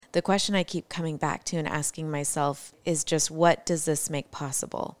the question I keep coming back to and asking myself is just, what does this make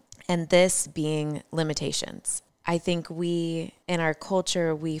possible? And this being limitations. I think we, in our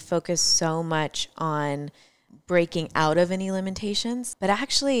culture, we focus so much on breaking out of any limitations, but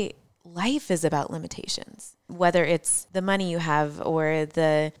actually life is about limitations. Whether it's the money you have or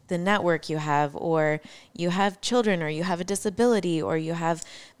the network you have, or you have children, or you have a disability, or you have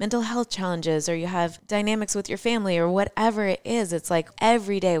mental health challenges, or you have dynamics with your family, or whatever it is, it's like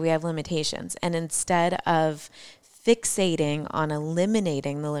every day we have limitations. And instead of fixating on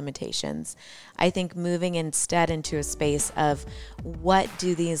eliminating the limitations, I think moving instead into a space of, what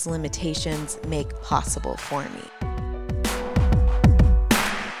do these limitations make possible for me?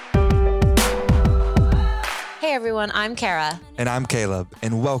 Hey everyone, I'm Kara. And I'm Caleb,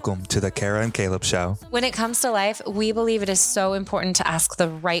 and welcome to the Kara and Caleb Show. When it comes to life, we believe it is so important to ask the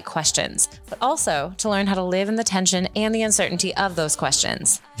right questions, but also to learn how to live in the tension and the uncertainty of those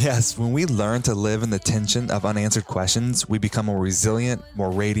questions. Yes, when we learn to live in the tension of unanswered questions, we become more resilient,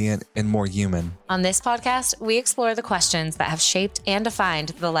 more radiant, and more human. On this podcast, we explore the questions that have shaped and defined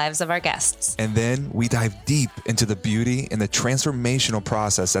the lives of our guests. And then we dive deep into the beauty and the transformational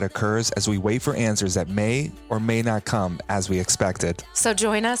process that occurs as we wait for answers that may or may not come as we expected. So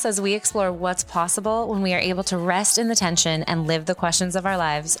join us as we explore what's possible when we are able to rest in the tension and live the questions of our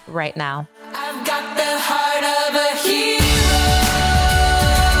lives right now. I've got the heart of a hero.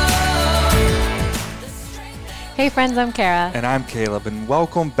 Hey friends, I'm Kara. And I'm Caleb, and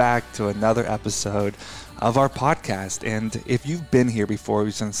welcome back to another episode of our podcast. And if you've been here before,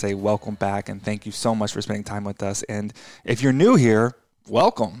 we just want to say welcome back and thank you so much for spending time with us. And if you're new here,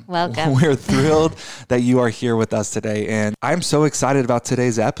 welcome. We're thrilled that you are here with us today. And I'm so excited about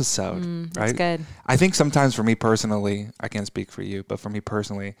today's episode. Right? That's good. I think sometimes for me personally, I can't speak for you, but for me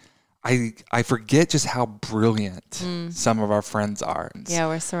personally, I forget just how brilliant some of our friends are. Yeah,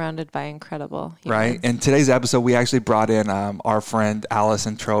 we're surrounded by incredible humans. Right? In today's episode, we actually brought in our friend,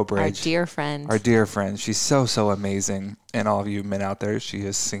 Allison Trowbridge. Our dear friend. She's so amazing. And all of you men out there, she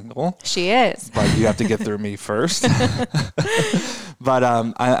is single. She is. But you have to get through me first. But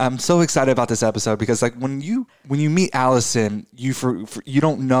I'm so excited about this episode because, like, when you meet Allison, you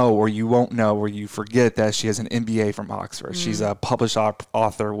don't know, or you won't know, or you forget that she has an MBA from Oxford. She's a published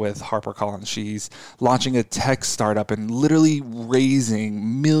author with HarperCollins. She's launching a tech startup and literally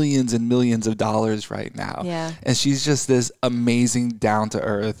raising millions and millions of dollars right now. Yeah. And she's just this amazing, down to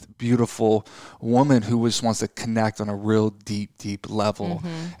earth, beautiful woman who just wants to connect on a real deep level.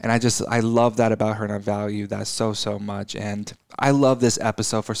 And I love that about her, and I value that so much. And I love this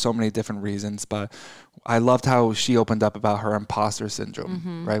episode for so many different reasons, but I loved how she opened up about her imposter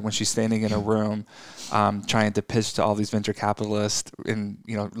syndrome, right? When she's standing in a room, trying to pitch to all these venture capitalists and,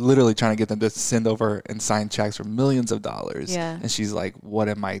 literally trying to get them to send over and sign checks for millions of dollars. Yeah. And she's like, what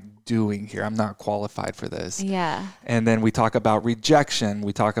am I doing here? I'm not qualified for this. Yeah. And then we talk about rejection.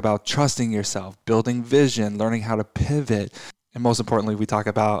 We talk about trusting yourself, building vision, learning how to pivot. And most importantly, we talk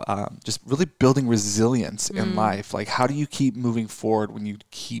about just really building resilience in life. Like, how do you keep moving forward when you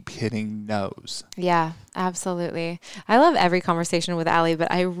keep hitting no's? Yeah, absolutely. I love every conversation with Allie, but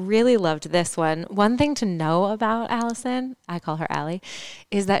I really loved this one. One thing to know about Allison, I call her Allie,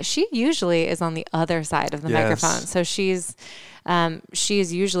 is that she usually is on the other side of the microphone. So she's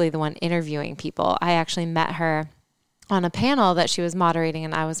usually the one interviewing people. I actually met her on a panel that she was moderating,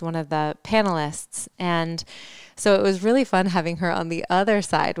 and I was one of the panelists. And so it was really fun having her on the other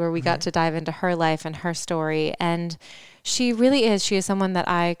side, where we got to dive into her life and her story. And she is someone that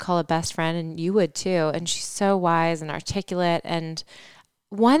I call a best friend, and you would too. And she's so wise and articulate. And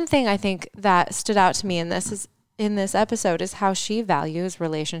one thing I think that stood out to me in this episode is how she values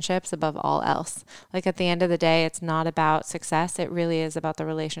relationships above all else. Like, at the end of the day, it's not about success. It really is about the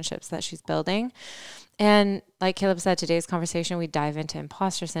relationships that she's building. And like Caleb said, today's conversation, we dive into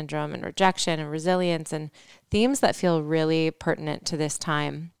imposter syndrome and rejection and resilience and themes that feel really pertinent to this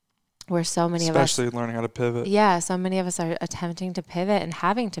time, where so many of us... Especially learning how to pivot. Yeah, so many of us are attempting to pivot and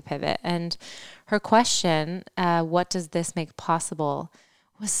having to pivot. And her question, what does this make possible,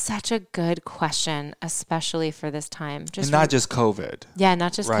 was such a good question, especially for this time. And not just COVID. Yeah,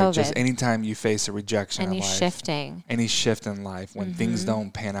 not just right, COVID. Just anytime you face a rejection in life. Any shift in life, when things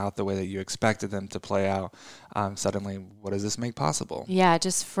don't pan out the way that you expected them to play out, suddenly, what does this make possible? Yeah,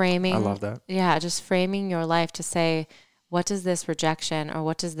 just framing. I love that. Yeah, just framing your life to say, what does this rejection, or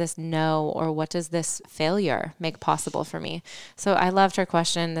what does this no, or what does this failure make possible for me? So I loved her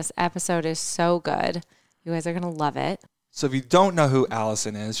question. This episode is so good. You guys are going to love it. So if you don't know who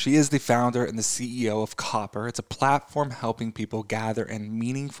Allison is, she is the founder and the CEO of Copper. It's a platform helping people gather in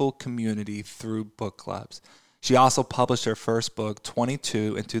meaningful community through book clubs. She also published her first book,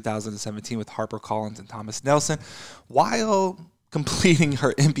 22, in 2017 with HarperCollins and Thomas Nelson, while completing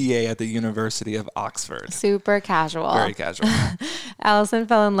her MBA at the University of Oxford. Super casual. Very casual. Allison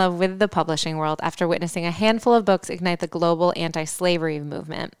fell in love with the publishing world after witnessing a handful of books ignite the global anti-slavery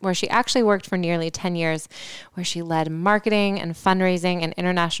movement, where she actually worked for nearly 10 years, where she led marketing and fundraising and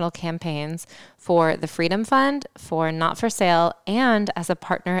international campaigns for the Freedom Fund, for Not for Sale, and as a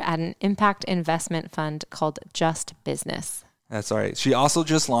partner at an impact investment fund called Just Business. That's all right. She also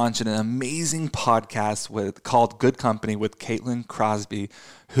just launched an amazing podcast called Good Company with Caitlin Crosby,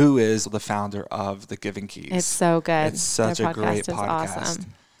 who is the founder of The Giving Keys. It's so good. It's such Their a great podcast podcast. is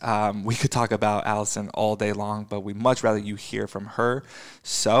awesome. We could talk about Allison all day long, but we'd much rather you hear from her.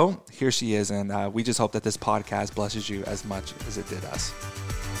 So here she is, and we just hope that this podcast blesses you as much as it did us.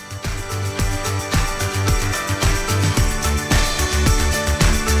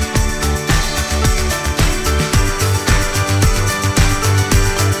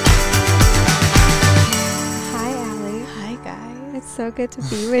 So good to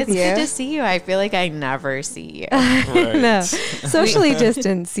be with It's you. good to see you. I feel like I never see you. Right. No, socially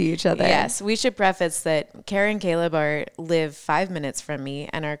distant see each other. Yes, we should preface that Kara and Caleb live 5 minutes from me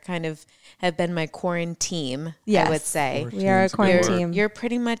and are kind of have been my quarantine. Yes. I would say We are a quarantine. You're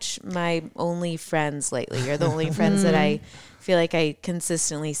pretty much my only friends lately. You're the only friends that I feel like I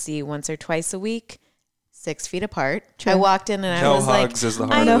consistently see once or twice a week. 6 feet apart. True. I walked in and I No was like, hugs is the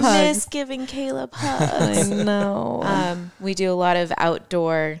I hardest. miss giving Caleb hugs. I know. We do a lot of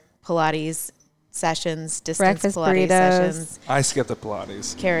outdoor Pilates sessions, distance Breakfast Pilates burritos. sessions. I skipped the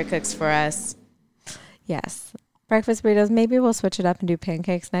Pilates. Kara cooks for us. Yes. Breakfast burritos. Maybe we'll switch it up and do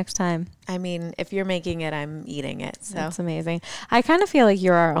pancakes next time. I mean, if you're making it, I'm eating it. So That's amazing. I kind of feel like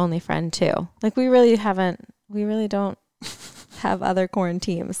you're our only friend too. Like we really don't have other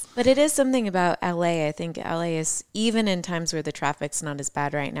quarantines. But it is something about LA. I think LA is, even in times where the traffic's not as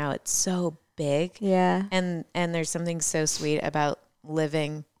bad right now, it's so big. Yeah. And there's something so sweet about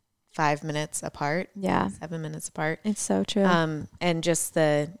living 5 minutes apart. Yeah. 7 minutes apart. It's so true. And just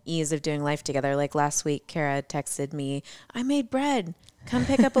the ease of doing life together. Like last week, Kara texted me, I made bread. Come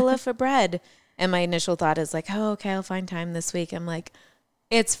pick up a loaf of bread. And my initial thought is like, oh, okay, I'll find time this week. I'm like,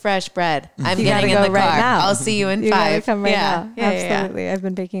 it's fresh bread. I'm You getting gotta in go the car. right now. I'll see you in You 5. gotta come right now. Yeah, Absolutely. I've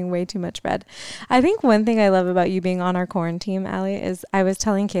been baking way too much bread. I think one thing I love about you being on our quarantine, Allie, is I was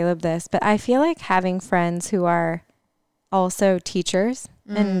telling Caleb this, but I feel like having friends who are also teachers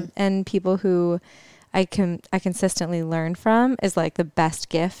and people who I consistently learn from is like the best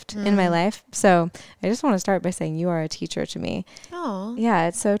gift in my life. So I just want to start by saying you are a teacher to me. Oh, Yeah,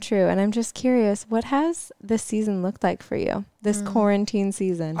 it's so true. And I'm just curious, what has this season looked like for you? This quarantine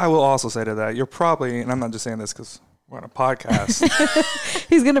season? I will also say to that, you're probably, and I'm not just saying this because we're on a podcast.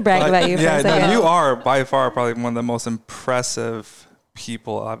 He's going to brag but about you for yeah, a second. no, you are by far probably one of the most impressive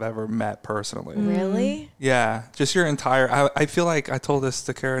people I've ever met personally. really? Yeah, just your entire, I feel like I told this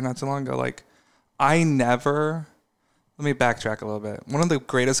to Kara not too long ago, like let me backtrack a little bit. One of the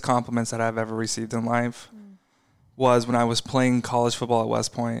greatest compliments that I've ever received in life was when I was playing college football at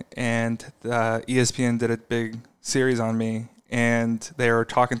West Point, and ESPN did a big series on me, and they were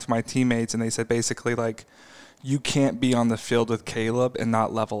talking to my teammates, and they said basically like, you can't be on the field with Caleb and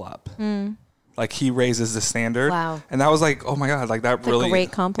not level up. Like he raises the standard. Wow. And that was like, oh my God, like that That's a really,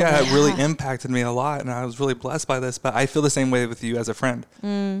 great compliment. yeah, it really impacted me a lot. And I was really blessed by this, but I feel the same way with you as a friend.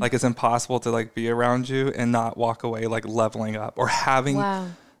 Like it's impossible to like be around you and not walk away like leveling up or having Wow.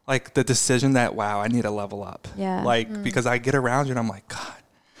 like the decision that, wow, I need to level up. Yeah. Like, because I get around you and I'm like, God,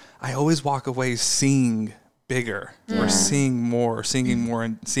 I always walk away seeing bigger or seeing more, seeing more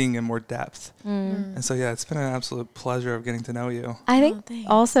and seeing in more depth. And so, yeah, it's been an absolute pleasure of getting to know you. I think thanks.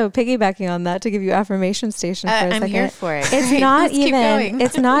 also piggybacking on that to give you affirmation station for a I'm second. here for it. It's Great. not Let's keep even going.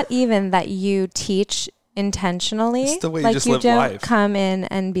 it's not even that you teach intentionally. It's the way you like just you live don't life. come in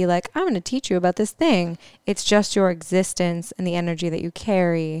and be like, I'm going to teach you about this thing. It's just your existence and the energy that you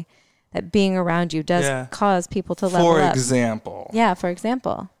carry, that being around you does Yeah. cause people to level For up. example, Yeah, for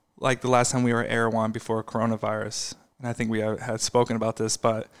example. like the last time we were at Erewhon before coronavirus, and I think we had spoken about this,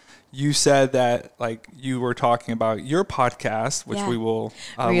 but you said that like you were talking about your podcast, which Yeah. we will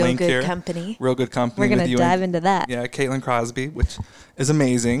Real link Good here. Company. Real Good Company. We're going with to you dive and, into that. yeah, Caitlin Crosby, which is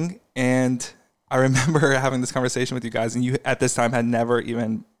amazing. And I remember having this conversation with you guys, and you at this time had you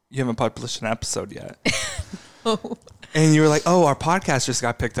haven't published an episode yet. And you were like, oh, our podcast just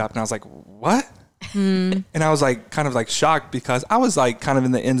got picked up. And I was like, what? And I was like, kind of like shocked because I was like kind of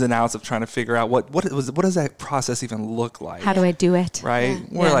in the ins and outs of trying to figure out what does that process even look like? How do I do it? Right?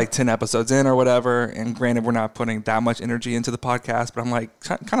 Yeah. We're like 10 episodes in or whatever. And granted, we're not putting that much energy into the podcast, but I'm like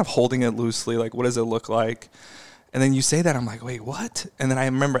kind of holding it loosely. Like, what does it look like? And then you say that, I'm like, wait, what? And then I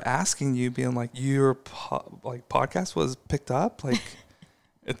remember asking you, being like, your podcast was picked up? Like,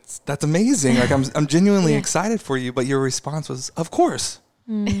 that's amazing. Like, I'm genuinely excited for you. But your response was, of course.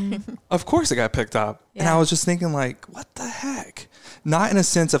 Of course it got picked up. And I was just thinking, like, what the heck? Not in a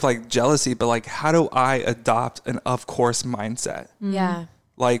sense of like jealousy, but like, how do I adopt an of course mindset? Yeah.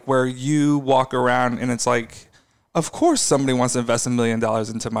 Like where you walk around and it's like, of course somebody wants to invest $1 million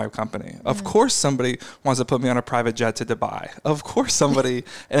into my company. Of course somebody wants to put me on a private jet to Dubai. Of course somebody,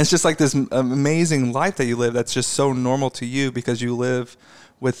 and it's just like this amazing life that you live that's just so normal to you because you live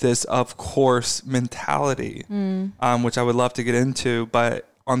with this of course mentality, which I would love to get into. But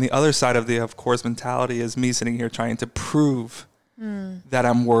on the other side of the of course mentality is me sitting here trying to prove that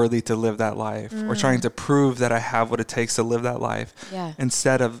I'm worthy to live that life or trying to prove that I have what it takes to live that life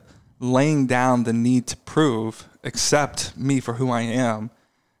instead of laying down the need to prove, accept me for who I am,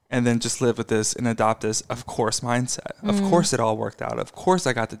 and then just live with this and adopt this of course mindset. Of course it all worked out. Of course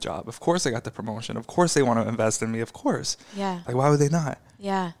I got the job. Of course I got the promotion. Of course they want to invest in me. Of course. Yeah. Like, why would they not?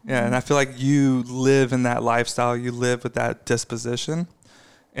 Yeah. Yeah. And I feel like you live in that lifestyle. You live with that disposition.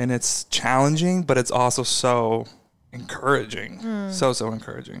 And it's challenging, but it's also so encouraging. So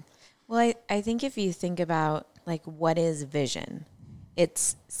encouraging. Well, I think if you think about like what is vision,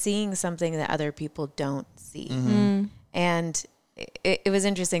 it's seeing something that other people don't see. And it was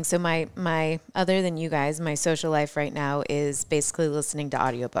interesting. So my other than you guys, my social life right now is basically listening to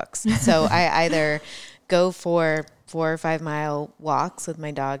audiobooks. So I either go for 4 or 5 mile walks with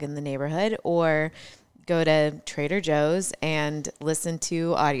my dog in the neighborhood or go to Trader Joe's and listen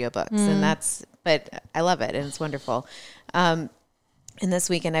to audiobooks. And but I love it and it's wonderful. And this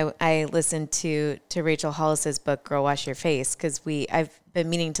weekend I listened to Rachel Hollis's book, Girl Wash Your Face, because I've been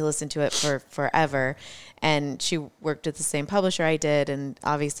meaning to listen to it for forever. And she worked with the same publisher I did and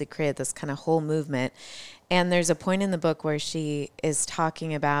obviously created this kind of whole movement. And there's a point in the book where she is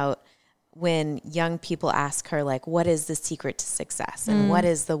talking about when young people ask her, like, what is the secret to success? And what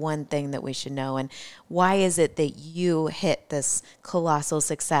is the one thing that we should know? And why is it that you hit this colossal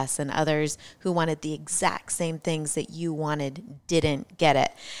success and others who wanted the exact same things that you wanted didn't get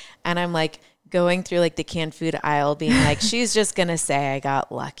it? And I'm like going through like the canned food aisle being like, she's just going to say I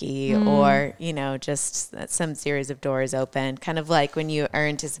got lucky or, you know, just some series of doors open, kind of like when you are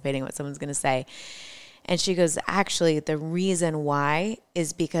anticipating what someone's going to say. And she goes, actually, the reason why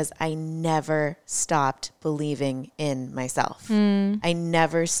is because I never stopped believing in myself. I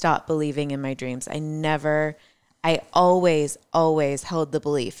never stopped believing in my dreams. I always held the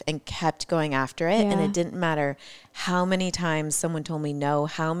belief and kept going after it. And it didn't matter how many times someone told me no,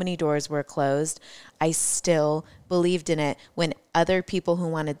 how many doors were closed. I still believed in it when other people who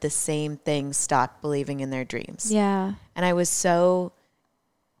wanted the same thing stopped believing in their dreams. Yeah. And I was so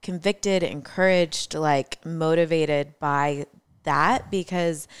convicted, encouraged, like motivated by that,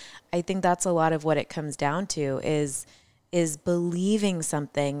 because I think that's a lot of what it comes down to is believing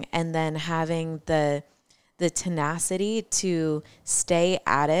something and then having the tenacity to stay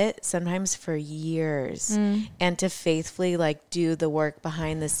at it sometimes for years and to faithfully like do the work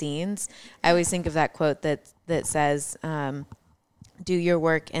behind the scenes. I always think of that quote that says, do your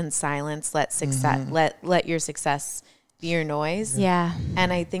work in silence, let success let your success be your noise. Yeah.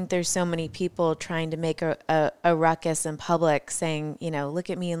 And I think there's so many people trying to make a ruckus in public saying, you know, look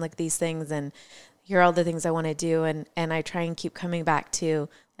at me and look at these things and here are all the things I want to do. And I try and keep coming back to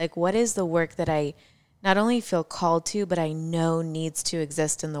like, what is the work that I not only feel called to, but I know needs to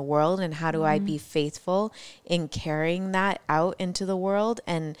exist in the world, and how do I be faithful in carrying that out into the world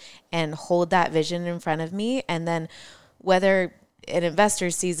and hold that vision in front of me. And then whether an investor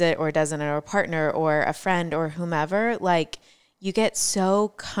sees it or doesn't, or a partner or a friend or whomever, like you get so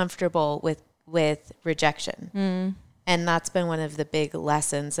comfortable with rejection. And that's been one of the big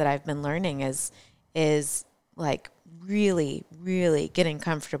lessons that I've been learning is like really, really getting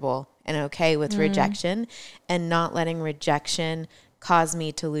comfortable and okay with rejection and not letting rejection cause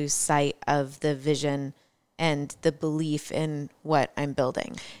me to lose sight of the vision and the belief in what I'm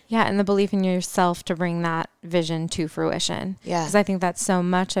building. Yeah, and the belief in yourself to bring that vision to fruition. Yeah. Because I think that so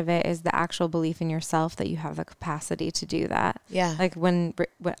much of it is the actual belief in yourself that you have the capacity to do that. Yeah. Like when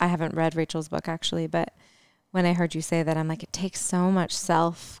I haven't read Rachel's book actually, but when I heard you say that, I'm like, it takes so much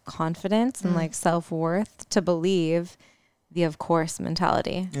self-confidence and like self-worth to believe the of course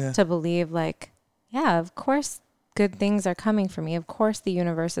mentality. Yeah. To believe like, yeah, of course good things are coming for me. Of course the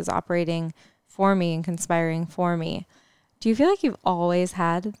universe is operating for me and conspiring for me. Do you feel like you've always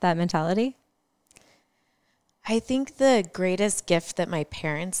had that mentality? I think the greatest gift that my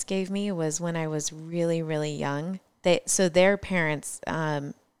parents gave me was when I was really, really young. So their parents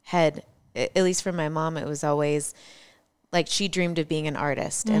had, at least for my mom, it was always like she dreamed of being an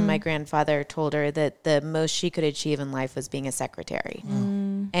artist. And my grandfather told her that the most she could achieve in life was being a secretary.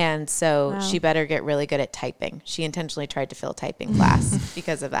 And so she better get really good at typing. She intentionally tried to fail typing class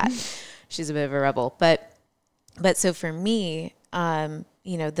because of that. She's a bit of a rebel. But so for me,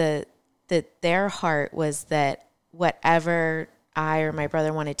 you know, their heart was that whatever I or my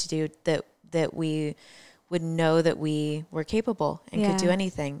brother wanted to do, that we would know that we were capable and could do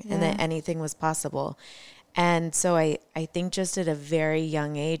anything and that anything was possible. And so I think just at a very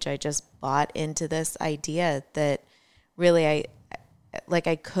young age, I just bought into this idea that really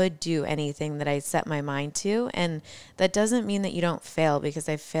I could do anything that I set my mind to. And that doesn't mean that you don't fail, because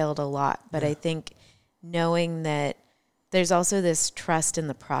I failed a lot. But I think knowing that there's also this trust in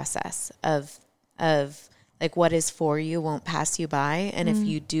the process of like what is for you won't pass you by. And if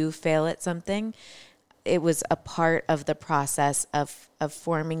you do fail at something, it was a part of the process of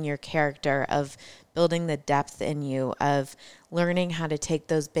forming your character, of building the depth in you, of learning how to take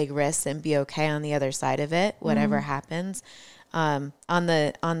those big risks and be okay on the other side of it, whatever happens. On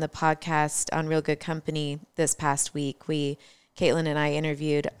the podcast on Real Good Company this past week, Caitlin and I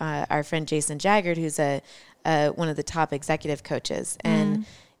interviewed our friend Jason Jaggard, who's one of the top executive coaches. And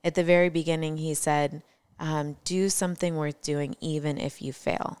at the very beginning, he said, do something worth doing even if you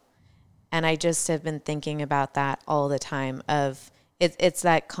fail. And I just have been thinking about that all the time. It's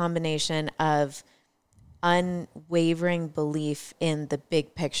that combination of unwavering belief in the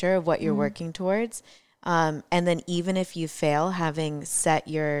big picture of what you're working towards. And then even if you fail, having set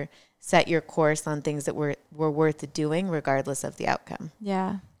your course on things that were worth doing regardless of the outcome.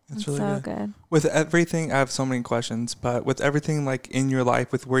 Yeah. That's really so good. good. With everything, I have so many questions, but with everything like in your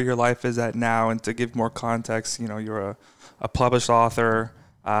life, with where your life is at now, and to give more context, you know, you're a published author,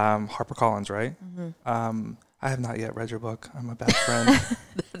 HarperCollins, right? I have not yet read your book. I'm a bad friend.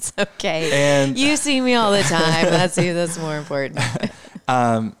 That's okay. And you see me all the time. That's more important.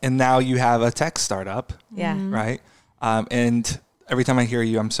 And now you have a tech startup. Yeah. Right. And every time I hear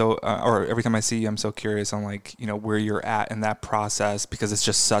you, or every time I see you, I'm so curious on like, you know, where you're at in that process, because it's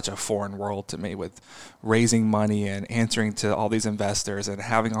just such a foreign world to me, with raising money and answering to all these investors and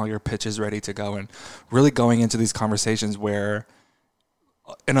having all your pitches ready to go, and really going into these conversations where,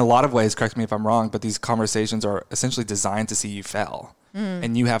 in a lot of ways, correct me if I'm wrong, but these conversations are essentially designed to see you fail.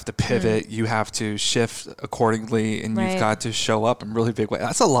 And you have to pivot, you have to shift accordingly, and you've got to show up in really big ways.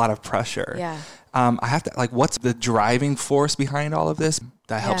 That's a lot of pressure. Yeah. I have to, like, what's the driving force behind all of this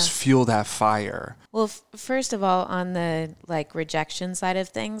that helps fuel that fire? Well, first of all, on the like rejection side of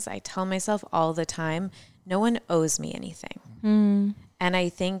things, I tell myself all the time, no one owes me anything. And I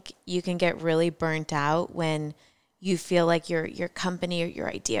think you can get really burnt out when you feel like your company or your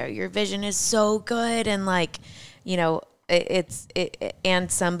idea or your vision is so good, and like, you know, and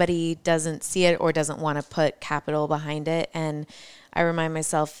somebody doesn't see it or doesn't want to put capital behind it. And I remind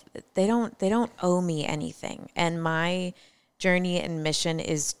myself, they don't owe me anything. And my journey and mission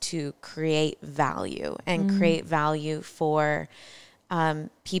is to create value, and create value for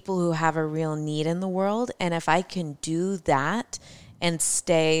people who have a real need in the world. And if I can do that and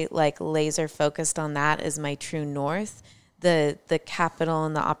stay like laser focused on that as my true north, the capital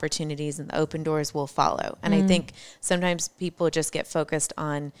and the opportunities and the open doors will follow. And I think sometimes people just get focused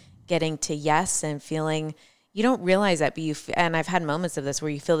on getting to yes and feeling, you don't realize that, but and I've had moments of this where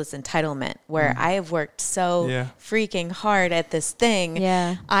you feel this entitlement where I have worked so freaking hard at this thing.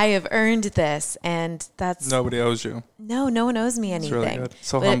 Yeah. I have earned this, and that's Nobody owes you. no one owes me anything. It's really good.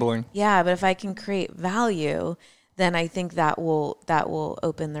 So humbling. Yeah. But if I can create value, then I think that will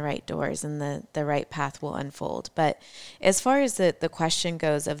open the right doors, and the right path will unfold. But as far as the question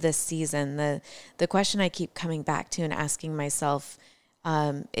goes of this season, the question I keep coming back to and asking myself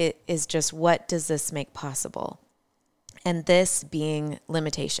it is just, what does this make possible? And this being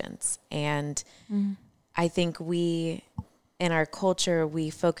limitations. And I think in our culture,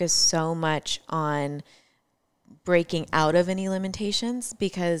 we focus so much on breaking out of any limitations,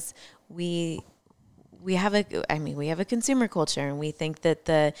 because we have a consumer culture, and we think that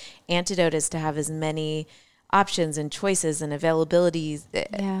the antidote is to have as many options and choices and availabilities,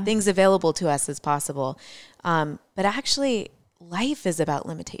 things available to us as possible. But actually, life is about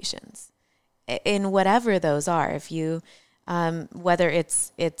limitations in whatever those are. If you, whether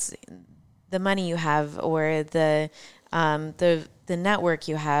it's the money you have, or the network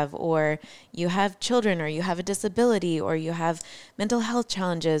you have, or you have children, or you have a disability, or you have mental health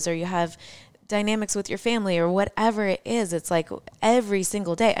challenges, or you have dynamics with your family or whatever it is. It's like every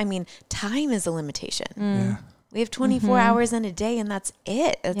single day. I mean, time is a limitation. Yeah. We have 24 hours in a day and that's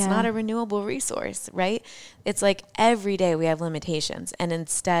it. It's Yeah. not a renewable resource, right? It's like every day we have limitations. And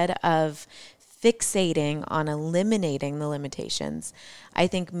instead of fixating on eliminating the limitations, I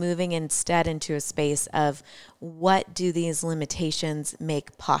think moving instead into a space of what do these limitations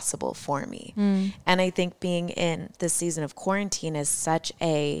make possible for me? And I think being in this season of quarantine is such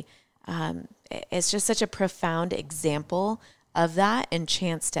a, it's just such a profound example of that and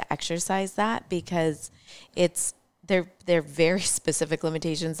chance to exercise that, because they're very specific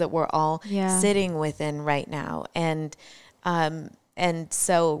limitations that we're all sitting within right now. And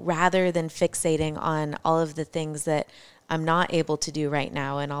so rather than fixating on all of the things that I'm not able to do right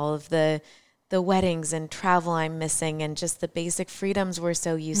now and all of the weddings and travel I'm missing and just the basic freedoms we're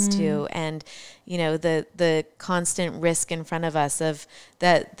so used to, and, you know, the constant risk in front of us of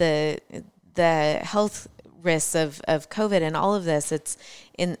the health risks of COVID and all of this, it's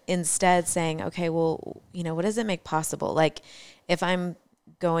instead saying, okay, well, you know, what does it make possible? Like if I'm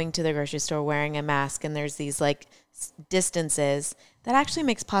going to the grocery store wearing a mask and there's these like distances, that actually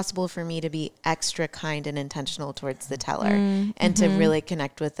makes possible for me to be extra kind and intentional towards the teller and to really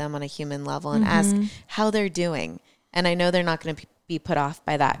connect with them on a human level and ask how they're doing. And I know they're not going to be put off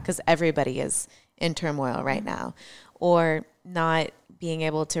by that because everybody is in turmoil right now, or not being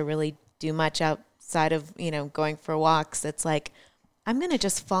able to really do much outside of, you know, going for walks. It's like, I'm going to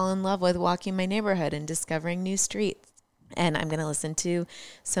just fall in love with walking my neighborhood and discovering new streets. And I'm going to listen to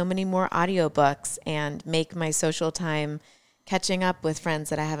so many more audiobooks and make my social time catching up with friends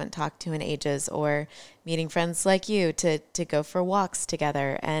that I haven't talked to in ages, or meeting friends like you to go for walks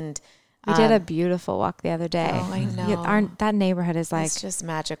together. And We did a beautiful walk the other day. Oh, I know. Yeah, that neighborhood is like, it's just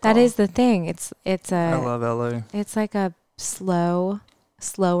magical. that is the thing. It's I a, love LA. it's like a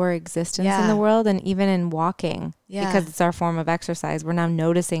slower existence in Yeah. the world, and even in walking, Yeah. because it's our form of exercise. We're now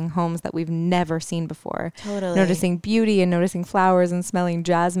noticing homes that we've never seen before. Totally. Noticing beauty and noticing flowers and smelling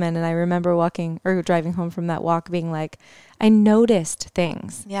jasmine. And I remember walking or driving home from that walk being like, I noticed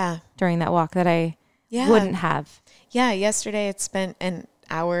things Yeah. during that walk that I Yeah. wouldn't have. Yeah. Yesterday I spent an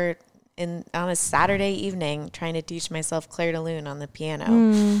hour on a Saturday evening trying to teach myself Claire de Lune on the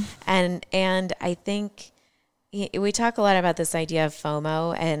piano. And I think we talk a lot about this idea of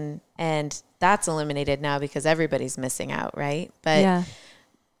FOMO, and that's eliminated now because everybody's missing out, right?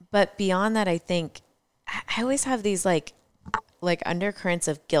 But beyond that, I think I always have these like undercurrents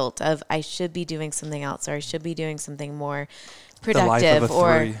of guilt of I should be doing something else, or I should be doing something more productive,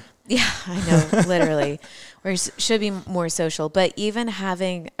 or three. yeah, I know, literally, or should be more social. But even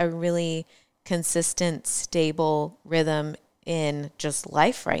having a really consistent, stable rhythm in just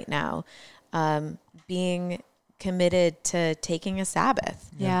life right now, being committed to taking a Sabbath.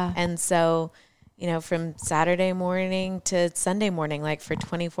 Yeah. And so, you know, from Saturday morning to Sunday morning, like for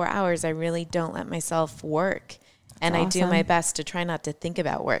 24 hours, I really don't let myself work. And I do awesome. my best to try not to think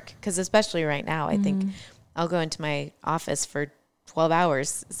about work. Because especially right now, I think I'll go into my office for 12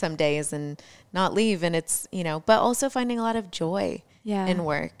 hours some days and not leave. And it's, you know, but also finding a lot of joy in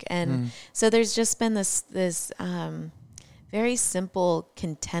work. And so there's just been this very simple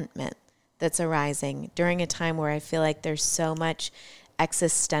contentment that's arising during a time where I feel like there's so much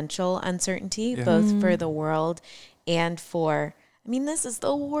existential uncertainty, both for the world and for, I mean, this is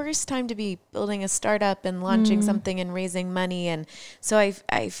the worst time to be building a startup and launching something and raising money. And so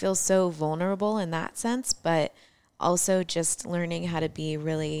I feel so vulnerable in that sense, but also just learning how to be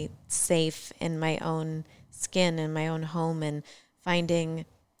really safe in my own skin, in my own home, and finding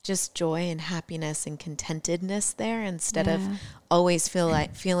just joy and happiness and contentedness there instead of always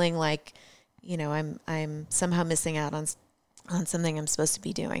feeling like, you know, I'm somehow missing out on something I'm supposed to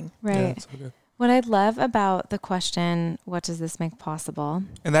be doing. Right. Yeah, so good. What I love about the question, what does this make possible?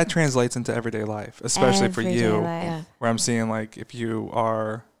 And that translates into everyday life, especially for Everyday you, life. Yeah. where I'm seeing like if you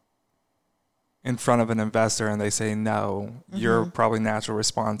are in front of an investor and they say no, your probably natural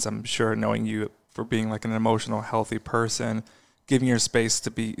response, I'm sure, knowing you for being like an emotional, healthy person, giving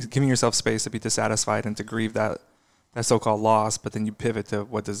yourself space to be dissatisfied and to grieve that so-called loss, but then you pivot to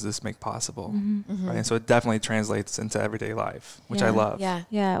what does this make possible, right? And so it definitely translates into everyday life, which I love. Yeah.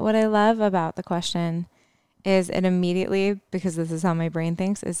 Yeah. What I love about the question is it immediately, because this is how my brain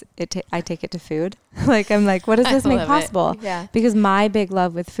thinks, is I take it to food. Like, I'm like, what does this I make love it. possible? Yeah. Because my big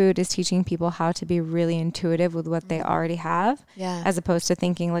love with food is teaching people how to be really intuitive with what they already have, Yeah. as opposed to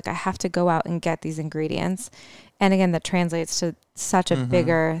thinking like I have to go out and get these ingredients. And again, that translates to such a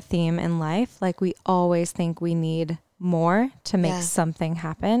bigger theme in life. Like we always think we need more to make something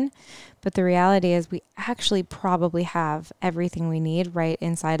happen. But the reality is we actually probably have everything we need right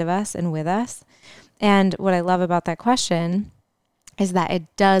inside of us and with us. And what I love about that question is that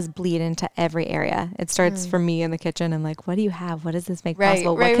it does bleed into every area. It starts for me in the kitchen. I'm like, what do you have? What does this make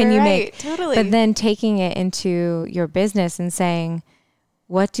possible? What can you make? Totally. But then taking it into your business and saying,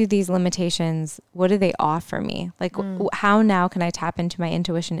 what do these limitations, what do they offer me? Like how now can I tap into my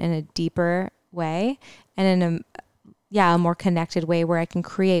intuition in a deeper way and in a more connected way where I can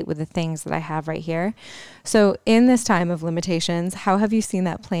create with the things that I have right here. So in this time of limitations, how have you seen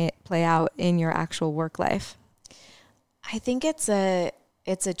that play out in your actual work life? I think it's a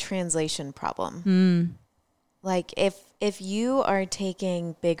translation problem. Like if you are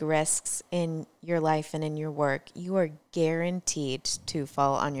taking big risks in your life and in your work, you are guaranteed to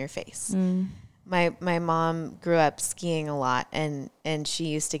fall on your face. My mom grew up skiing a lot, and she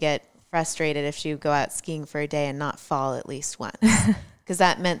used to get frustrated if she would go out skiing for a day and not fall at least once, because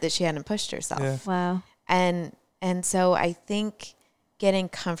that meant that she hadn't pushed herself. Yeah. Wow. And so I think getting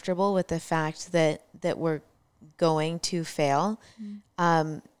comfortable with the fact that we're going to fail,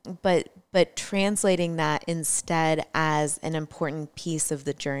 but translating that instead as an important piece of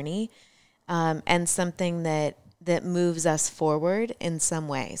the journey, and something that moves us forward in some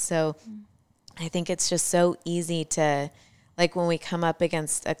way. So I think it's just so easy to, like when we come up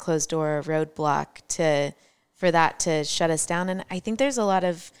against a closed door or roadblock, for that to shut us down. And I think there's a lot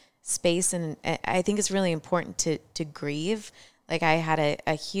of space, and I think it's really important to grieve. Like I had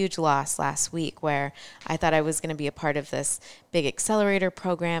a huge loss last week where I thought I was going to be a part of this big accelerator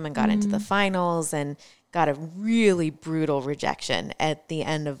program and got into the finals and got a really brutal rejection at the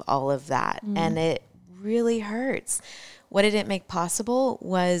end of all of that. And it really hurts. What did it make possible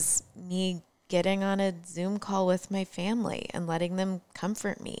was me getting on a Zoom call with my family and letting them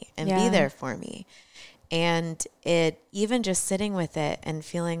comfort me and be there for me. And it, even just sitting with it and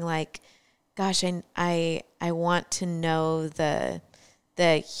feeling like, gosh, I want to know the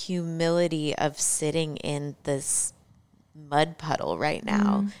humility of sitting in this mud puddle right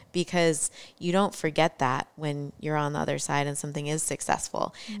now, because you don't forget that when you're on the other side and something is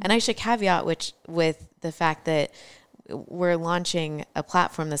successful. And I should caveat with the fact that we're launching a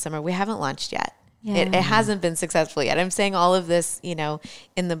platform this summer. We haven't launched yet. Yeah. It hasn't been successful yet. I'm saying all of this,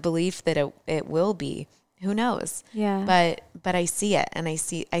 in the belief that it will be. Who knows? Yeah. But I see it, and I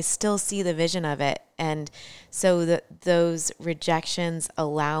still see the vision of it. And so those rejections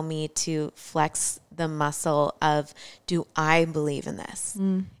allow me to flex the muscle of, do I believe in this?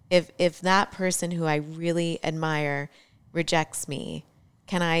 If that person who I really admire rejects me,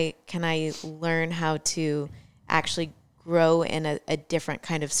 can I learn how to actually grow in a different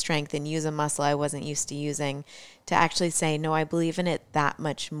kind of strength and use a muscle I wasn't used to using to actually say, no, I believe in it that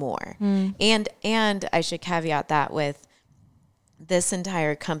much more. And I should caveat that with, this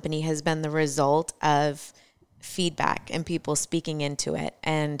entire company has been the result of feedback and people speaking into it.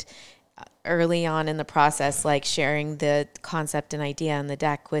 And early on in the process, like sharing the concept and idea on the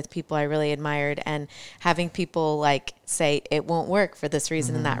deck with people I really admired, and having people like say it won't work for this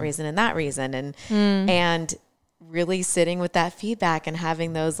reason and that reason and that reason. And really sitting with that feedback and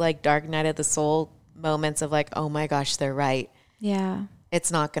having those like dark night of the soul moments of like, oh my gosh, they're right. Yeah.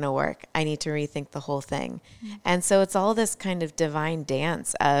 It's not going to work. I need to rethink the whole thing. And so it's all this kind of divine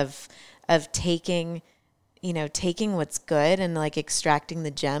dance of taking what's good and like extracting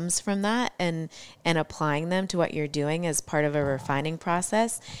the gems from that and applying them to what you're doing as part of a refining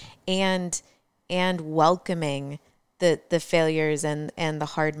process, and welcoming the failures and the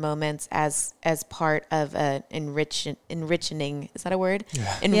hard moments as part of an enriching, is that a word?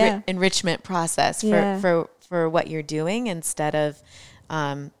 Yeah. Enrichment process for what you're doing, instead of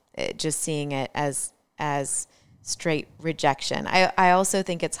just seeing it as straight rejection. I also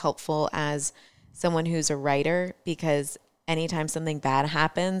think it's helpful as someone who's a writer, because anytime something bad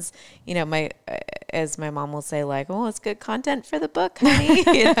happens, as my mom will say, like, oh, it's good content for the book, honey,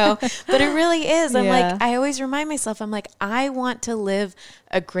 but it really is. I'm like, I always remind myself, I'm like, I want to live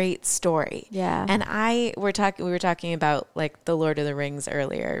a great story. Yeah. And we were talking about like the Lord of the Rings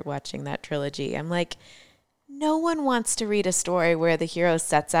earlier, watching that trilogy. I'm like, no one wants to read a story where the hero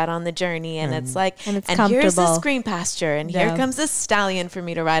sets out on the journey and it's like, and here's this green pasture, and here comes this stallion for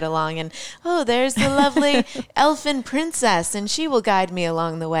me to ride along, and oh, there's the lovely elfin princess, and she will guide me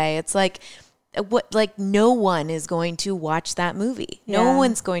along the way. It's like, no one is going to watch that movie. Yeah. No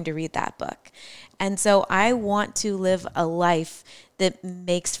one's going to read that book. And so I want to live a life that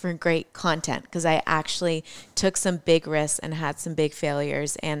makes for great content, because I actually took some big risks and had some big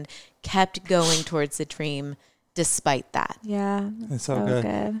failures and kept going towards the dream despite that. Yeah. It's so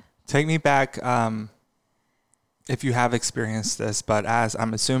good. Take me back, if you have experienced this, but as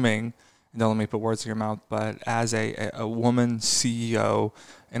I'm assuming, don't let me put words in your mouth, but as a woman CEO,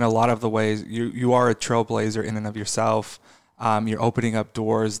 in a lot of the ways, you are a trailblazer in and of yourself. You're opening up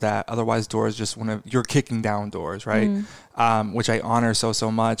doors that otherwise doors just you're kicking down doors, right? Which I honor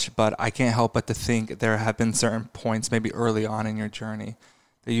so much, but I can't help but to think there have been certain points maybe early on in your journey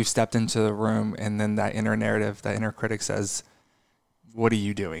that you've stepped into the room and then that inner narrative, that inner critic says, what are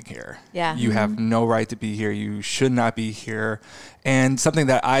you doing here? Yeah. You have no right to be here. You should not be here. And something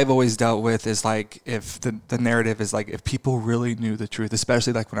that I've always dealt with is like, if the narrative is like, if people really knew the truth,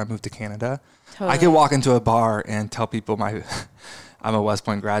 especially like when I moved to Canada, I could walk into a bar and tell people I'm a West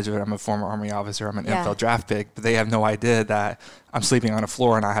Point graduate, I'm a former Army officer, I'm an NFL draft pick, but they have no idea that I'm sleeping on a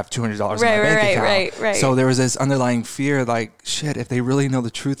floor and I have $200 in my bank account. Right. So there was this underlying fear, like, shit, if they really know the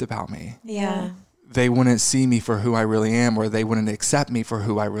truth about me, they wouldn't see me for who I really am, or they wouldn't accept me for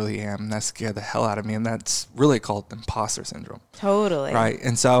who I really am. And that scared the hell out of me. And that's really called imposter syndrome. Totally. Right.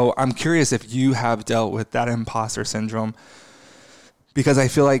 And so I'm curious if you have dealt with that imposter syndrome, because I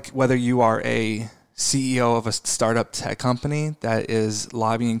feel like whether you are a CEO of a startup tech company that is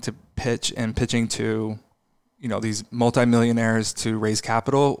lobbying to pitching to, these multimillionaires to raise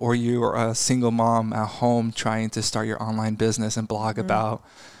capital, or you are a single mom at home trying to start your online business and blog about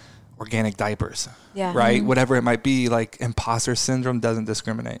organic diapers, right? Whatever it might be, like imposter syndrome doesn't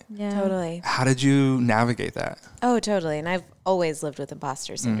discriminate. Yeah. Totally. How did you navigate that? Oh, totally. And I've always lived with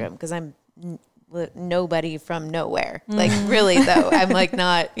imposter syndrome because I'm nobody from nowhere. Like really though, I'm like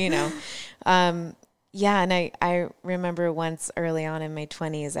not, and I remember once early on in my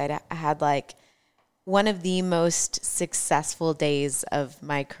 20s, I had like one of the most successful days of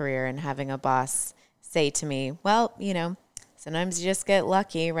my career, and having a boss say to me, well, sometimes you just get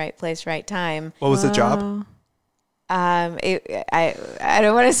lucky, right place, right time. What was the job? I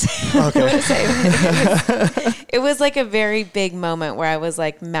don't want to say. It was like a very big moment where I was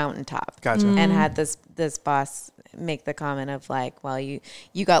like mountaintop. Gotcha. And had this boss make the comment of like, well, you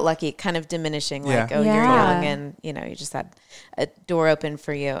got lucky, kind of diminishing, like, you're young and you just had a door open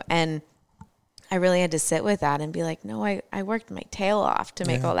for you. And I really had to sit with that and be like, no, I worked my tail off to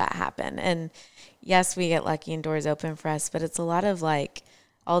make all that happen. And yes, we get lucky and doors open for us, but it's a lot of like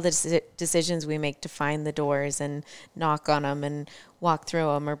all the decisions we make to find the doors and knock on them and walk through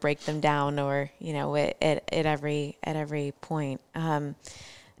them or break them down, or, at every point.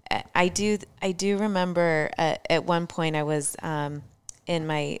 I do remember at one point I was in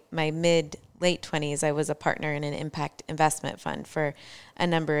my late 20s, I was a partner in an impact investment fund for a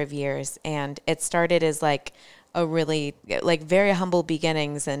number of years. And it started as like a really like very humble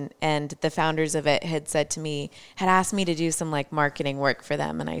beginnings. And the founders of it had asked me to do some like marketing work for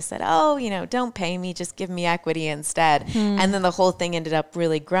them. And I said, don't pay me, just give me equity instead. And then the whole thing ended up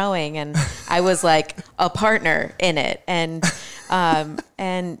really growing. And I was like a partner in it. And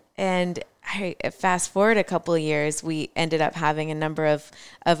I fast forward a couple of years, we ended up having a number of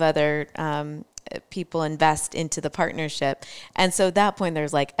other people invest into the partnership. And so at that point,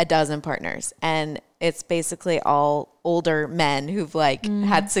 there's like a dozen partners. And it's basically all older men who've like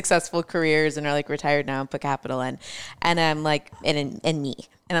had successful careers and are like retired now and put capital in. And I'm like, and me.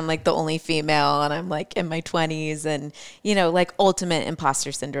 And I'm like the only female, and I'm like in my 20s, and, like ultimate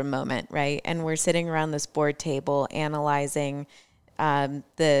imposter syndrome moment, right? And we're sitting around this board table analyzing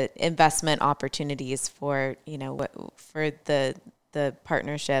the investment opportunities for the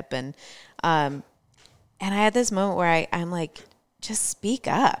partnership, and I had this moment where I'm like, just speak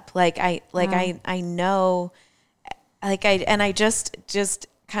up, I know, I just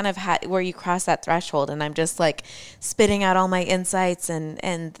kind of had where you cross that threshold, and I'm just like spitting out all my insights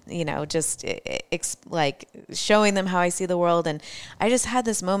and just like showing them how I see the world, and I just had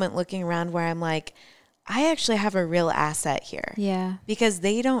this moment looking around where I'm like, I actually have a real asset here. Yeah. Because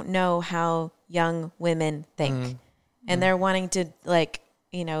they don't know how young women think. And they're wanting to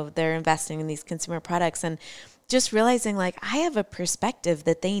they're investing in these consumer products, and just realizing like I have a perspective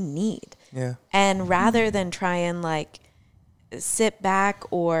that they need. Yeah. And rather than try and like sit back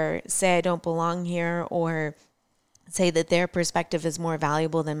or say I don't belong here or say that their perspective is more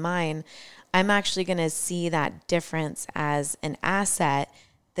valuable than mine, I'm actually going to see that difference as an asset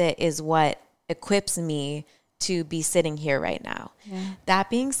that is what equips me to be sitting here right now. Yeah. That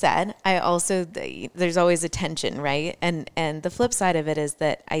being said, I also, there's always a tension, right? And the flip side of it is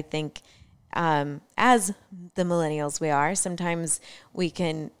that I think as the millennials we are, sometimes we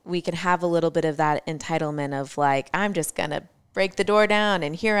can have a little bit of that entitlement of like, I'm just going to break the door down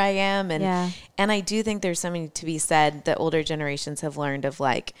and here I am. Yeah. And I do think there's something to be said that older generations have learned of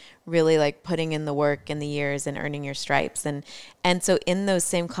like really like putting in the work and the years and earning your stripes. And so in those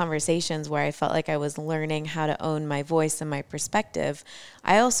same conversations where I felt like I was learning how to own my voice and my perspective,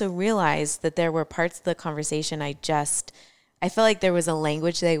 I also realized that there were parts of the conversation I felt like there was a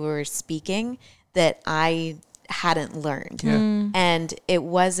language they were speaking that I hadn't learned. Yeah. And it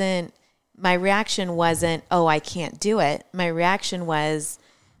wasn't, my reaction wasn't, oh, I can't do it. My reaction was,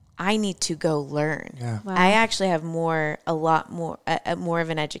 I need to go learn. Yeah. Wow. I actually have more of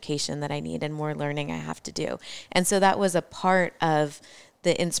an education that I need and more learning I have to do. And so that was a part of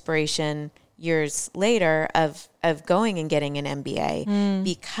the inspiration years later of going and getting an MBA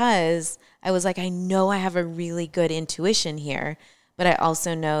because I was like, I know I have a really good intuition here, but I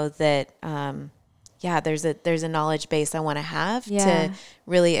also know that, there's a knowledge base I want to have to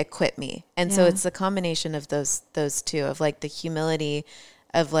really equip me. And so it's a combination of those two, of like the humility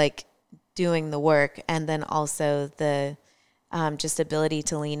of like doing the work and then also the just ability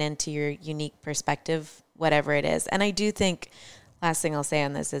to lean into your unique perspective, whatever it is. And I do think, last thing I'll say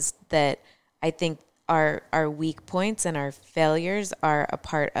on this is that I think our weak points and our failures are a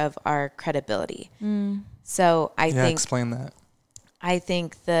part of our credibility. So I think explain that. I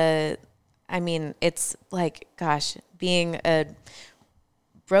think it's like, gosh, being a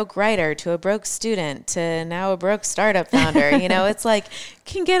broke writer to a broke student to now a broke startup founder, it's like,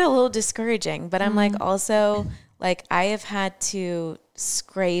 can get a little discouraging, but I'm like, also like I have had to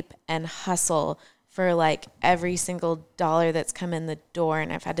scrape and hustle for like every single dollar that's come in the door.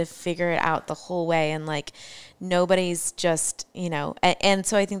 And I've had to figure it out the whole way. And like, nobody's just, and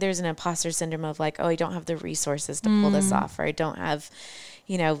so I think there's an imposter syndrome of like, oh, I don't have the resources to pull this off, or I don't have,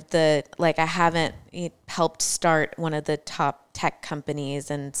 I haven't helped start one of the top tech companies.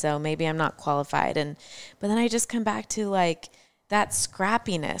 And so maybe I'm not qualified. But then I just come back to like, that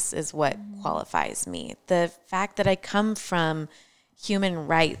scrappiness is what qualifies me. The fact that I come from human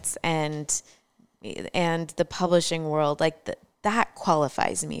rights and the publishing world, like that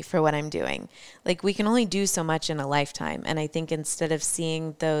qualifies me for what I'm doing. Like we can only do so much in a lifetime. And I think instead of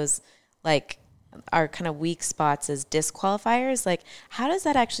seeing those like our kind of weak spots as disqualifiers, like how does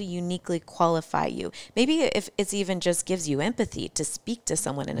that actually uniquely qualify you? Maybe if it's even just gives you empathy to speak to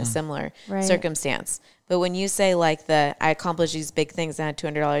someone in a similar circumstance. But when you say like I accomplished these big things and had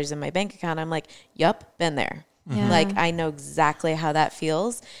 $200 in my bank account, I'm like, yup, been there. Yeah. Like I know exactly how that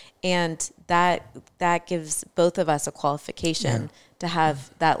feels. And that gives both of us a qualification to have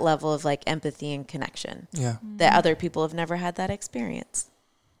that level of like empathy and connection. Yeah. That other people have never had that experience.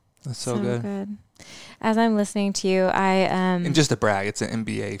 That's so good. As I'm listening to you, and just to brag, it's an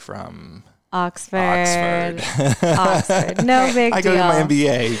MBA from Oxford. Oxford. No big deal. I go to my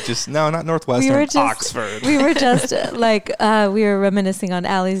MBA. Not Northwestern, Oxford. We were just we were reminiscing on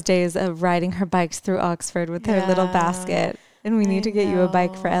Allie's days of riding her bikes through Oxford with her little basket. And we need to get you a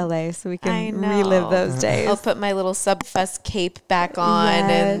bike for LA so we can relive those days. I'll put my little Subfuss cape back on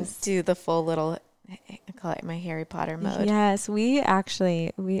and do the full little, I call it my Harry Potter mode. Yes,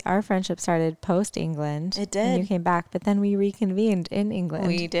 our friendship started post England. It did. And you came back, but then we reconvened in England.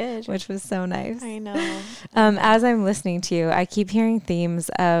 We did. Which was so nice. I know. As I'm listening to you, I keep hearing themes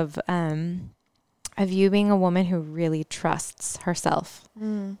of you being a woman who really trusts herself.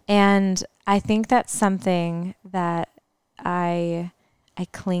 And I think that's something that I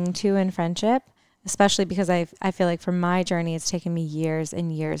cling to in friendship, especially because I feel like for my journey, it's taken me years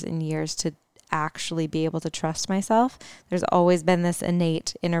and years and years to actually be able to trust myself. There's always been this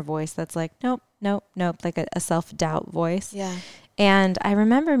innate inner voice that's like, nope, like a self-doubt voice. Yeah. And I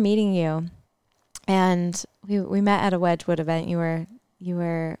remember meeting you, and we met at a Wedgwood event. You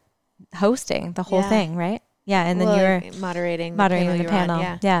were hosting the whole thing, right? Yeah. And then you were moderating the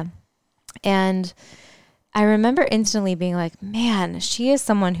panel. Yeah. And I remember instantly being like, man, she is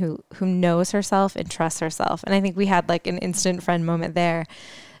someone who knows herself and trusts herself. And I think we had like an instant friend moment there.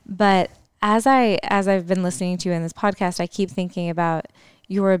 But as I've been listening to you in this podcast, I keep thinking about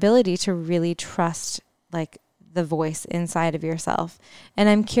your ability to really trust like the voice inside of yourself. And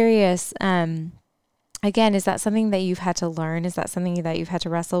I'm curious, again, is that something that you've had to learn? Is that something that you've had to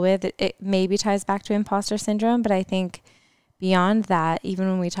wrestle with? It maybe ties back to imposter syndrome, but I think beyond that, even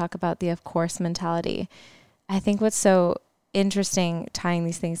when we talk about the of course mentality, I think what's so interesting tying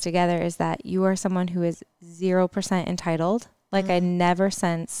these things together is that you are someone who is 0% entitled. Like I never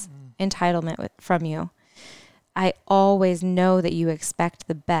sense entitlement from you. I always know that you expect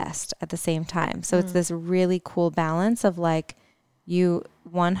the best at the same time. So it's this really cool balance of like you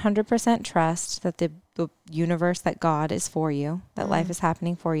 100% trust that the universe, that God is for you, that life is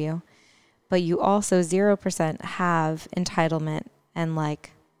happening for you. but you also 0% have entitlement and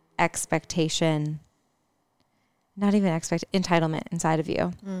like expectation, not even entitlement inside of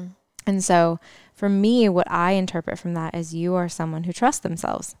you. And so for me, what I interpret from that is you are someone who trusts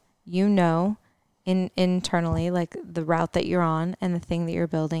themselves. You know, internally, like the route that you're on and the thing that you're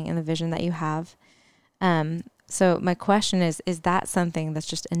building and the vision that you have. So my question is that something that's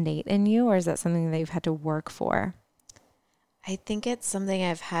just innate in you, or is that something that you've had to work for? I think it's something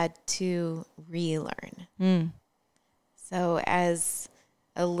I've had to relearn. So as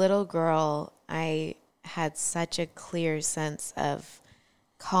a little girl, I had such a clear sense of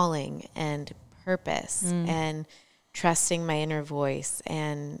calling and purpose and trusting my inner voice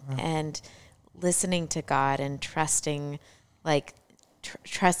and listening to God and trusting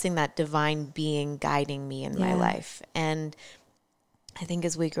that divine being guiding me in my life. And I think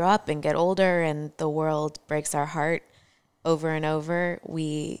as we grow up and get older and the world breaks our heart over and over,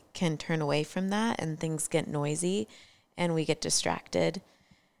 we can turn away from that and things get noisy and we get distracted.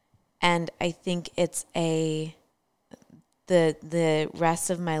 And I think it's the rest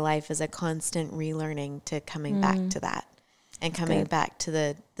of my life is a constant relearning to coming back to that and coming back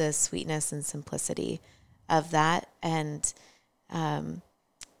to the sweetness and simplicity of that. And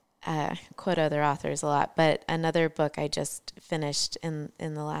quote other authors a lot, but another book I just finished in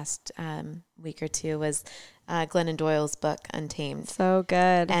the last week or two was Glennon Doyle's book, Untamed. So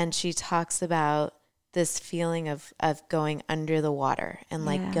good. And she talks about this feeling of going under the water and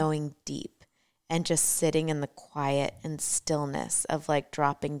like going deep and just sitting in the quiet and stillness of like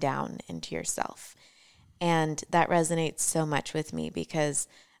dropping down into yourself. And that resonates so much with me because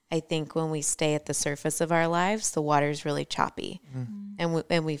I think when we stay at the surface of our lives, the water is really choppy and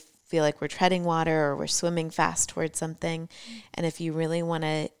we feel like we're treading water or we're swimming fast towards something. And if you really want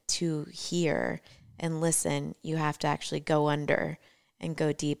to hear and listen, you have to actually go under and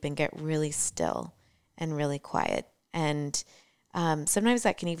go deep and get really still and really quiet. And sometimes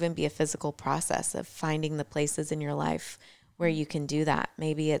that can even be a physical process of finding the places in your life where you can do that.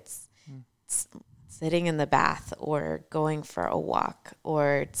 Maybe it's sitting in the bath or going for a walk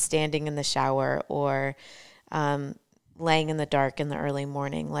or standing in the shower or laying in the dark in the early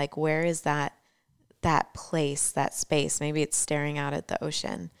morning. Like, where is that place, that space? Maybe it's staring out at the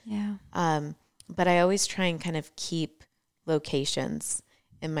ocean. Yeah. But I always try and kind of keep locations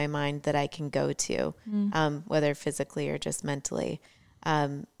in my mind that I can go to, whether physically or just mentally,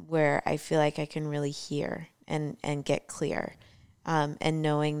 where I feel like I can really hear and get clear, and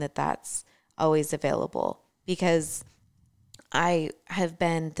knowing that that's always available, because I have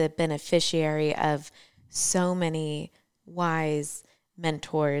been the beneficiary of so many wise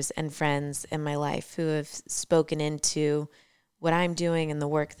mentors and friends in my life who have spoken into what I'm doing and the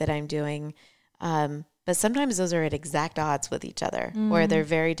work that I'm doing. But sometimes those are at exact odds with each other, or they're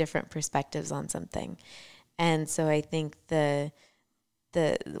very different perspectives on something. And so I think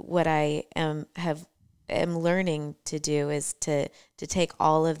what I am learning to do is to take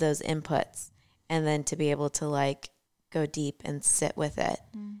all of those inputs and then to be able to like go deep and sit with it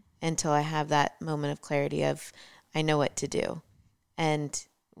until I have that moment of clarity of I know what to do. And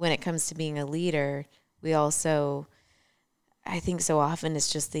when it comes to being a leader, we also, I think so often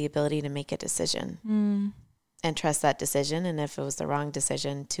it's just the ability to make a decision and trust that decision. And if it was the wrong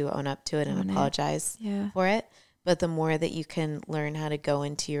decision, to own up to it and apologize for it. But the more that you can learn how to go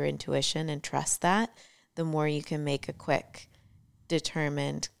into your intuition and trust that, the more you can make a quick,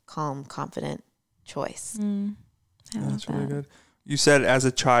 determined, calm, confident choice. That's really good. You said as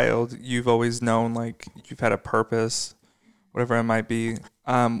a child, you've always known, like, you've had a purpose, whatever it might be.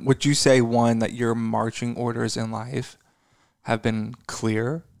 Would you say, one, that your marching orders in life have been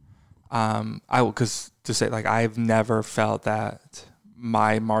clear? Because to say, like, I've never felt that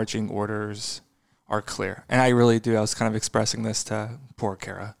my marching orders are clear. And I really do. I was kind of expressing this to poor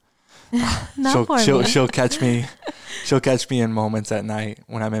Kara. She'll catch me. She'll catch me in moments at night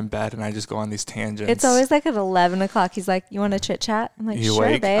when I'm in bed and I just go on these tangents. It's always like at 11 o'clock. He's like, "You want to chit chat?" I'm like, "You sure,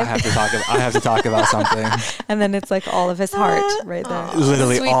 awake? babe." I have to talk about something. And then it's like all of his heart right there.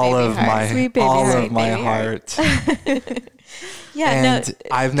 Literally Sweet all baby of heart. my Sweet baby all heart. of my Baby heart. Yeah, And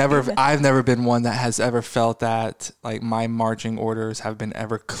I've never been one that has ever felt that like my marching orders have been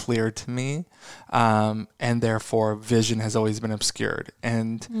ever clear to me, and therefore vision has always been obscured.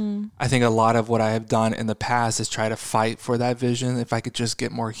 And I think a lot of what I have done in the past is try to fight for that vision. If I could just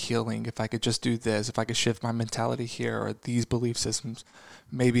get more healing, if I could just do this, if I could shift my mentality here or these belief systems,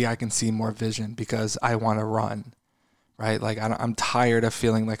 maybe I can see more vision because I want to run, right? Like I'm tired of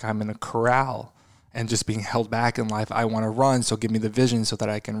feeling like I'm in a corral and just being held back in life. I want to run, so give me the vision so that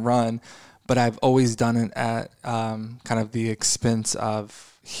I can run. but I've always done it at kind of the expense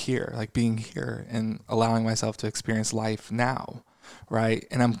of here, like being here and allowing myself to experience life now, right?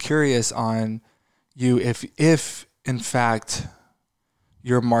 And I'm curious on you if in fact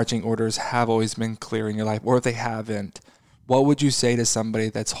your marching orders have always been clear in your life, or if they haven't, what would you say to somebody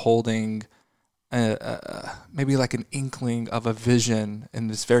that's holding maybe like an inkling of a vision in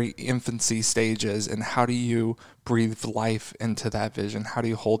this very infancy stages, and how do you breathe life into that vision? How do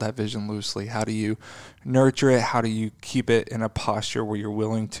you hold that vision loosely? How do you nurture it? How do you keep it in a posture where you're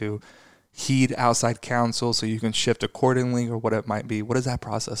willing to heed outside counsel so you can shift accordingly, or what it might be? What does that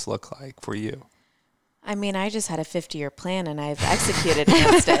process look like for you? I mean, I just had a 50-year plan and I've executed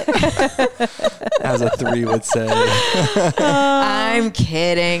against it. As a 3 would say. I'm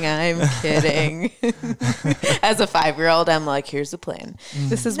kidding. As a 5-year-old, I'm like, here's the plan.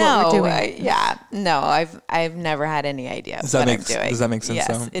 This is what we're doing. I've never had any idea what I'm doing. Does that make sense?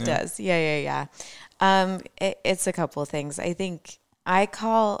 Yes, it does. Yeah. It's a couple of things. I think I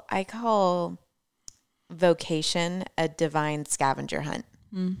call vocation a divine scavenger hunt.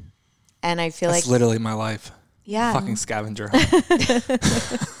 Mm. And I feel that's literally my life. Yeah. Fucking scavenger hunt.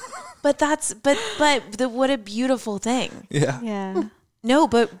 But what a beautiful thing. Yeah. Yeah. No,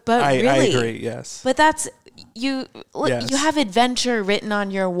 but really. I agree, yes. But that's, you have adventure written on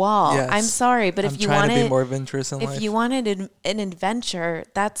your wall. Yes. I'm sorry, but if you wanted to wanted be more adventurous in life. If you wanted an adventure,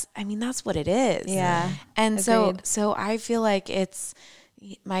 that's what it is. Yeah. And Agreed. so I feel like it's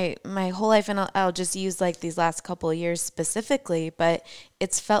my whole life, and I'll just use like these last couple of years specifically, but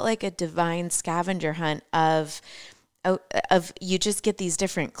it's felt like a divine scavenger hunt of you just get these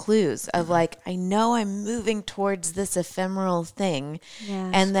different clues of like, I know I'm moving towards this ephemeral thing.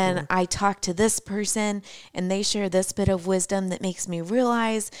 Yeah, and then I talk to this person and they share this bit of wisdom that makes me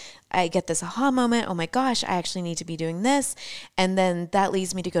realize, I get this aha moment. Oh my gosh, I actually need to be doing this. And then that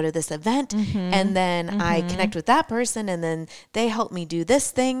leads me to go to this event. And then I connect with that person and then they help me do this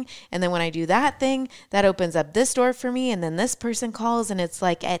thing. And then when I do that thing, that opens up this door for me. And then this person calls, and it's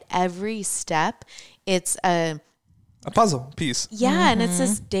like at every step, it's a puzzle piece. Yeah, and it's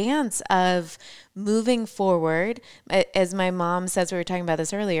this dance of moving forward. As my mom says, we were talking about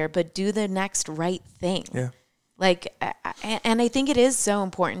this earlier, but do the next right thing. Yeah. Like, and I think it is so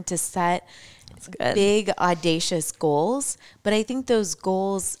important to set big, audacious goals, but I think those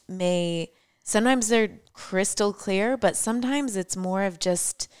goals sometimes they're crystal clear, but sometimes it's more of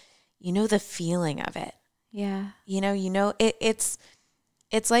just, the feeling of it. Yeah. It's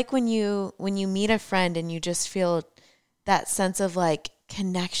like when you meet a friend and you just feel that sense of like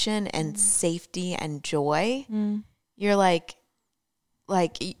connection and safety and joy. You're like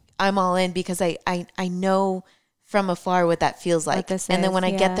I'm all in because I know from afar what that feels like. And then when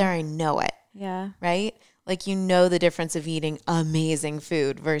I get there, I know it. Yeah. Right? Like, the difference of eating amazing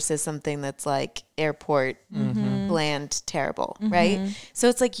food versus something that's like airport, bland, terrible. Right? So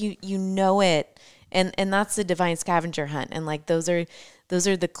it's like, you know it. And that's the divine scavenger hunt. And like, those are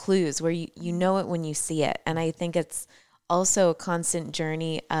the clues where you know it when you see it. And I think it's also a constant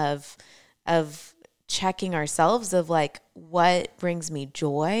journey of checking ourselves of like, what brings me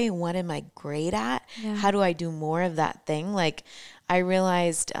joy? What am I great at? Yeah. How do I do more of that thing? Like, I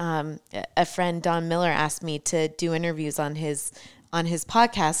realized a friend, Don Miller, asked me to do interviews on his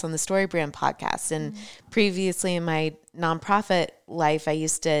podcast, on the Story Brand podcast. And previously in my nonprofit life, I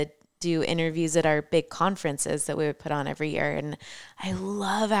used to do interviews at our big conferences that we would put on every year. And I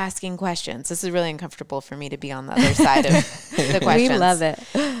love asking questions. This is really uncomfortable for me to be on the other side of the questions. We love it.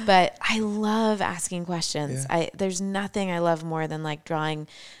 But I love asking questions. Yeah. There's nothing I love more than like drawing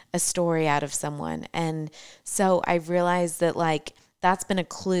a story out of someone. And so I realized that like, that's been a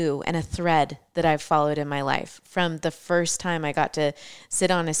clue and a thread that I've followed in my life from the first time I got to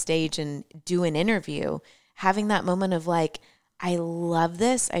sit on a stage and do an interview, having that moment of like, I love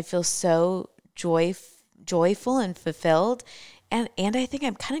this. I feel so joyful and fulfilled. And I think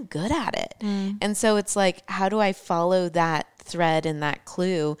I'm kind of good at it. And so it's like, how do I follow that thread and that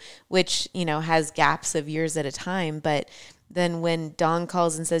clue, which, has gaps of years at a time. But then when Dawn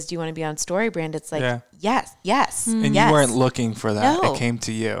calls and says, do you want to be on Story Brand? It's like, yes. And yes. you weren't looking for that. No. It came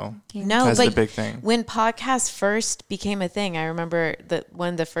to you. No, That's but the big thing. When podcasts first became a thing, I remember that one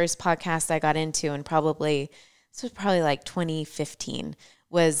of the first podcasts I got into, and this was probably like 2015,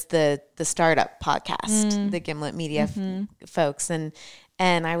 was the Startup podcast, the Gimlet Media folks. And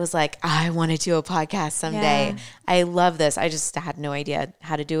I was like, I want to do a podcast someday. Yeah. I love this. I just had no idea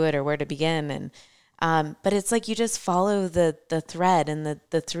how to do it or where to begin. And but it's like you just follow the thread and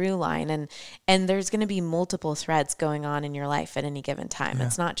the through line, and there's going to be multiple threads going on in your life at any given time. Yeah.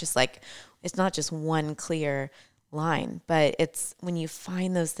 It's not just one clear line, but it's when you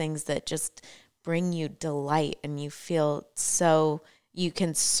find those things that just bring you delight and you feel so you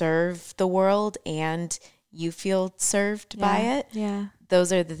can serve the world and you feel served by it. Yeah.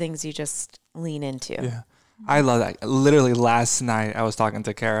 Those are the things you just lean into. Yeah. I love that. Literally last night I was talking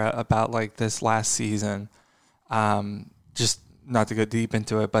to Kara about like this last season. Just not to go deep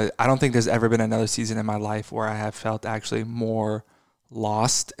into it, but I don't think there's ever been another season in my life where I have felt actually more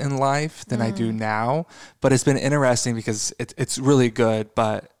lost in life than I do now. But it's been interesting because it's really good.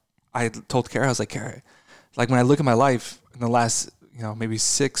 But I told Kara, I was like, Kara, like when I look at my life in the last, maybe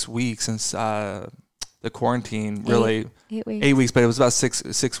 6 weeks since the quarantine, really 8 weeks. 8 weeks, but it was about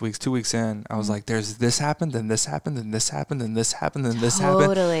 6 weeks, 2 weeks in. I was like, there's this happened, and this happened, and this happened, and this happened, and this happened.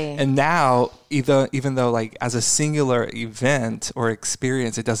 Totally. And now, even though like as a singular event or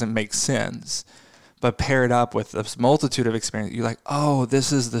experience, it doesn't make sense. But paired up with this multitude of experience, you're like, oh,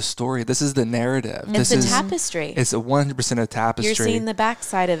 this is the story. This is the narrative. It's a tapestry. It's 100% a tapestry. You're seeing the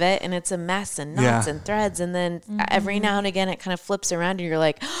backside of it, and it's a mess and knots and threads. And then every now and again, it kind of flips around, and you're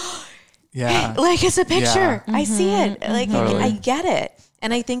like, yeah, like it's a picture. I see it. Like Totally. I get it.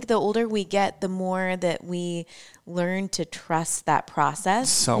 And I think the older we get, the more that we learn to trust that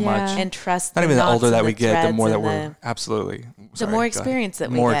process. So Yeah. much. And trust Not the even the knots older and that we get, the threads more that and we're absolutely. the more experience that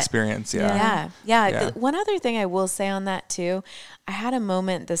we more get. experience. Yeah. Yeah. One other thing I will say on that too, I had a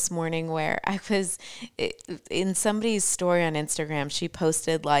moment this morning where I was in somebody's story on Instagram. She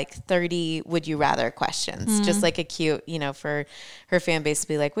posted like 30 would you rather questions, just like a cute, for her fan base to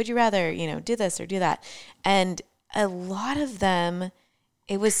be like, would you rather, do this or do that? And a lot of them,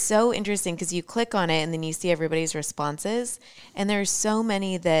 it was so interesting because you click on it and then you see everybody's responses. And there's so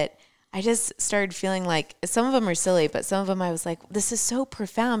many that I just started feeling like some of them are silly, but some of them I was like, this is so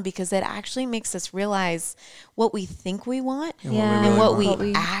profound because it actually makes us realize what we think we want and what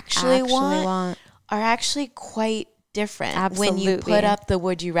we actually want are actually quite different when you put up the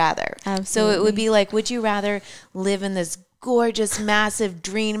would you rather. So it would be like, would you rather live in this gorgeous, massive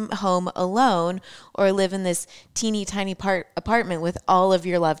dream home alone or live in this teeny tiny apartment with all of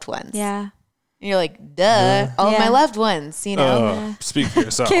your loved ones? Yeah. And you're like, duh, all of my loved ones, Speak for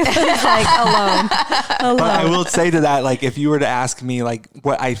yourself. Like alone. But I will say to that, like, if you were to ask me, like,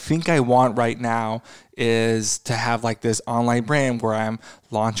 what I think I want right now is to have like this online brand where I'm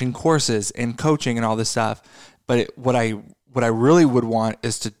launching courses and coaching and all this stuff. But what I really would want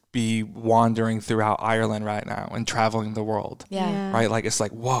is to be wandering throughout Ireland right now and traveling the world. Yeah. Right? Like, it's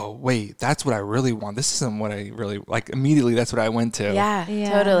like, whoa, wait, that's what I really want. This isn't what I really, like, immediately that's what I went to. Yeah,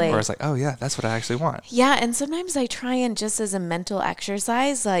 totally. Where it's like, oh yeah, that's what I actually want. Yeah, and sometimes I try and just as a mental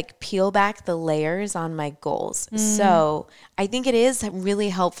exercise, like peel back the layers on my goals. So I think it is really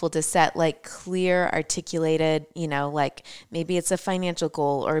helpful to set like clear, articulated, like maybe it's a financial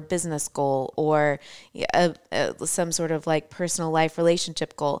goal or a business goal or some sort of like personal life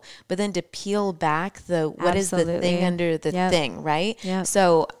relationship goal. But then to peel back what is the thing under the thing, right? Yep.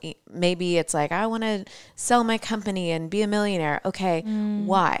 So maybe it's like, I want to sell my company and be a millionaire. Okay,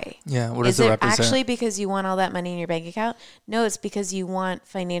 why? Yeah, what does Is it it represent? actually because you want all that money in your bank account? No, it's because you want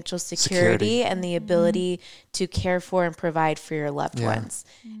financial security and the ability to care for and provide for your loved ones.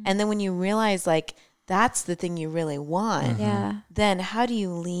 And then when you realize like that's the thing you really want, then how do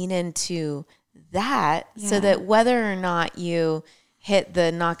you lean into that so that whether or not you hit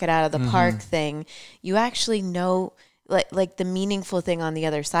the knock it out of the park thing, you actually know like the meaningful thing on the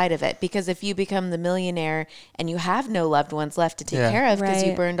other side of it. Because if you become the millionaire and you have no loved ones left to take care of because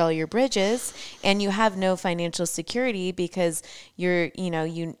you burned all your bridges and you have no financial security because you're,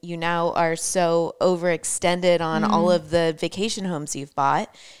 you now are so overextended on all of the vacation homes you've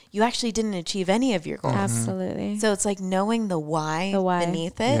bought, you actually didn't achieve any of your goals. Absolutely. So it's like knowing the why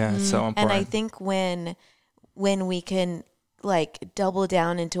beneath it. Yeah, it's so important. And I think when we can like double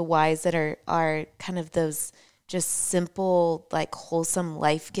down into whys that are kind of those just simple, like wholesome,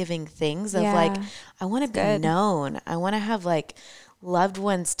 life-giving things of like, I want to be known. I want to have like loved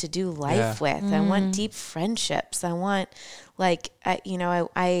ones to do life with. I want deep friendships. I want like, I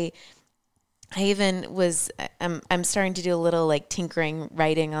even was, I'm starting to do a little like tinkering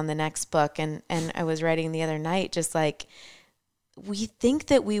writing on the next book. And I was writing the other night, just like, we think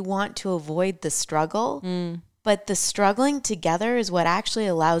that we want to avoid the struggle, but the struggling together is what actually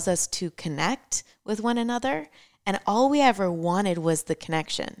allows us to connect with one another. And all we ever wanted was the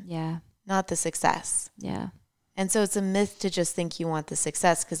connection, not the success. Yeah. And so it's a myth to just think you want the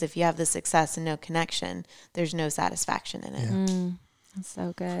success, because if you have the success and no connection, there's no satisfaction in it. That's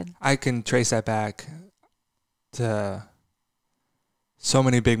so good. I can trace that back to so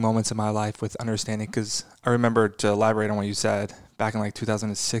many big moments in my life with understanding, because I remember, to elaborate on what you said, back in like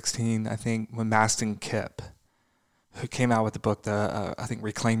 2016, I think, when Maston Kip, who came out with the book, I think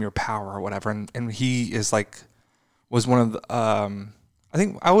Reclaim Your Power or whatever. And he is like, was one of the, I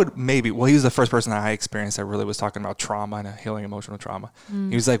think I would maybe, well, he was the first person that I experienced that really was talking about trauma and healing emotional trauma.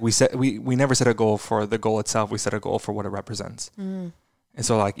 He was like, we never set a goal for the goal itself. We set a goal for what it represents. And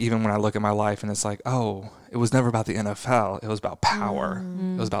so like, even when I look at my life and it's like, oh, it was never about the NFL. It was about power.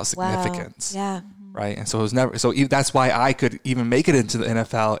 It was about significance. Wow. Yeah. Right. And so it was never, so that's why I could even make it into the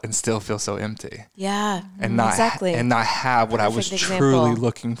NFL and still feel so empty Yeah. and not, exactly. and not have what I was Perfect truly example.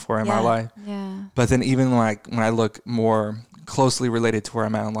 looking for in Yeah. my life. Yeah. But then even like when I look more closely related to where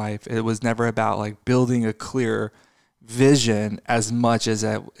I'm at in life, it was never about like building a clear vision as much as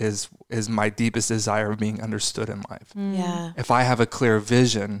it is my deepest desire of being understood in life. Yeah. If I have a clear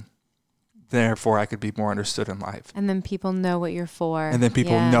vision, therefore I could be more understood in life. And then people know what you're for. And then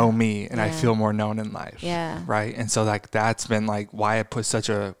people Yeah. know me and I Yeah. feel more known in life. Yeah. Right. And so like that's been like why I put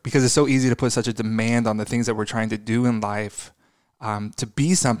because it's so easy to put such a demand on the things that we're trying to do in life to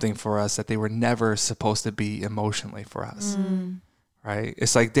be something for us that they were never supposed to be emotionally for us. Right.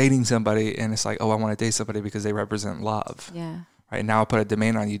 It's like dating somebody and it's like, oh, I want to date somebody because they represent love. Yeah. Right. Now I put a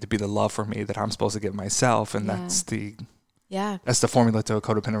demand on you to be the love for me that I'm supposed to give myself. And Yeah. Yeah. that's the formula to a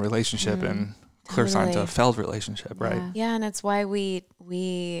codependent relationship and clear sign to Totally. a failed relationship. Right. Yeah. Yeah, and it's why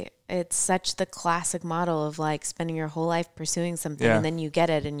it's such the classic model of like spending your whole life pursuing something Yeah. and then you get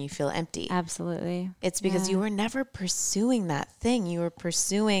it and you feel empty. Absolutely. It's because Yeah. you were never pursuing that thing. You were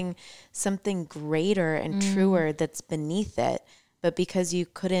pursuing something greater and truer that's beneath it. But because you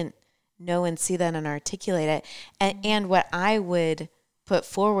couldn't know and see that and articulate it. And what I would put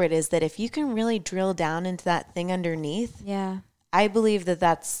forward is that if you can really drill down into that thing underneath, Yeah. I believe that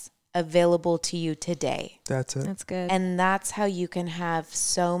that's available to you today. That's it. That's good. And that's how you can have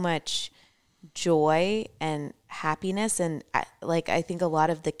so much joy and happiness. And I think a lot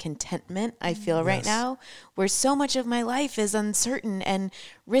of the contentment I feel right Yes. now, where so much of my life is uncertain and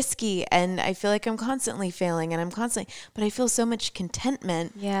risky. And I feel like I'm constantly failing but I feel so much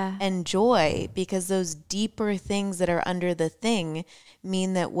contentment Yeah. and joy because those deeper things that are under the thing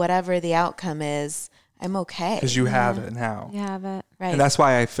mean that whatever the outcome is, I'm okay. Because you have it now. You have it. Right. And that's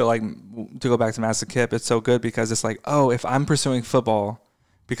why I feel like, to go back to Master Kip, it's so good because it's like, oh, if I'm pursuing football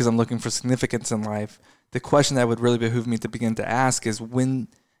because I'm looking for significance in life, the question that would really behoove me to begin to ask is, when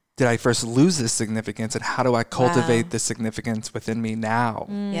did I first lose this significance and how do I cultivate this significance within me now?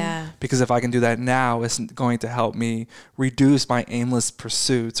 Yeah. Because if I can do that now, it's going to help me reduce my aimless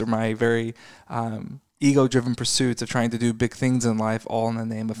pursuits or my very ego-driven pursuits of trying to do big things in life, all in the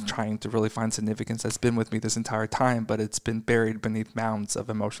name of trying to really find significance that's been with me this entire time, but it's been buried beneath mounds of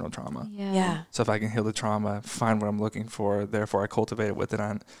emotional trauma. Yeah. So if I can heal the trauma, find what I'm looking for, therefore I cultivate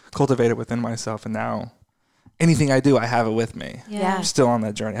it within myself, and now anything I do, I have it with me. Yeah. I'm still on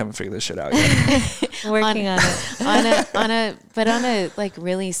that journey. I haven't figured this shit out yet. Working on it. on a like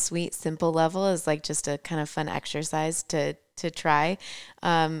really sweet, simple level is like just a kind of fun exercise to try.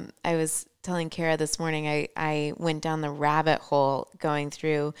 I was telling Kara this morning, I went down the rabbit hole going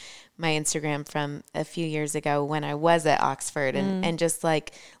through my Instagram from a few years ago when I was at Oxford and just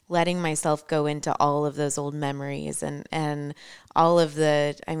like letting myself go into all of those old memories and all of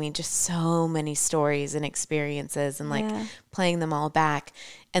just so many stories and experiences and like playing them all back.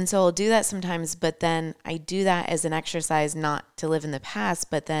 And so I'll do that sometimes, but then I do that as an exercise, not to live in the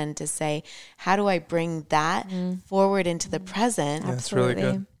past, but then to say, how do I bring that forward into the present? That's really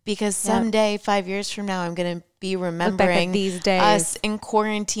good. Because someday, 5 years from now, I'm going to be Look back remembering at these days. us in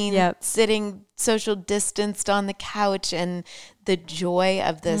quarantine, Yep. sitting social distanced on the couch, and the joy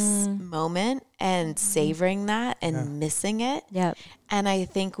of this moment and savoring that and missing it. Yep. And I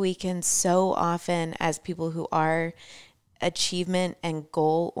think we can so often, as people who are achievement and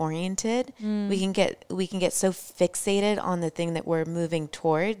goal oriented, we can get so fixated on the thing that we're moving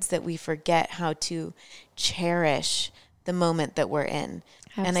towards that we forget how to cherish the moment that we're in.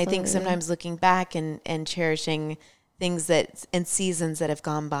 And I think Absolutely. sometimes looking back and cherishing things that and seasons that have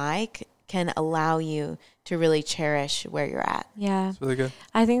gone by can allow you to really cherish where you're at. Yeah. It's really good.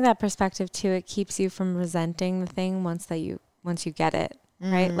 I think that perspective too, it keeps you from resenting the thing once you get it,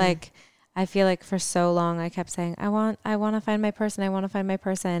 right? Like, I feel like for so long I kept saying, I want to find my person. I want to find my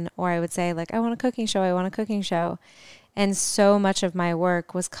person. Or I would say like, I want a cooking show. I want a cooking show. And so much of my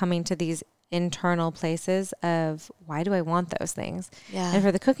work was coming to these internal places of, why do I want those things? Yeah. And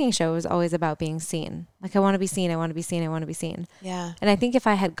for the cooking show, it was always about being seen. Like, I want to be seen. I want to be seen. I want to be seen. Yeah. And I think if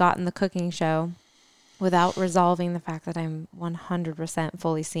I had gotten the cooking show without resolving the fact that I'm 100%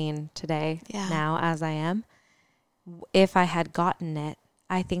 fully seen today, Yeah. now as I am, if I had gotten it,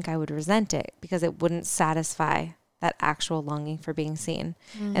 I think I would resent it because it wouldn't satisfy that actual longing for being seen.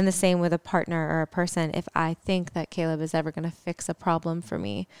 And the same with a partner or a person. If I think that Caleb is ever going to fix a problem for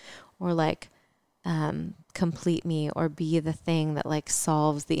me or like complete me or be the thing that like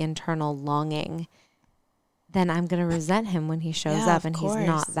solves the internal longing, then I'm going to resent him when he shows up and he's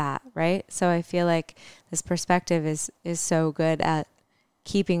not that, right? So I feel like this perspective is so good at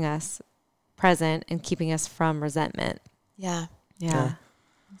keeping us present and keeping us from resentment. Yeah.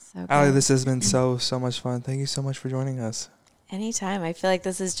 So Allie, this has been so much fun. Thank you so much for joining us. Anytime. I feel like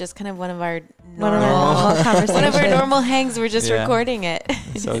this is just kind of one of our normal conversations. One of our normal hangs. We're just Yeah. recording it.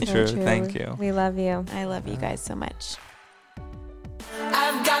 So true. Thank you. We love you. I love you guys so much.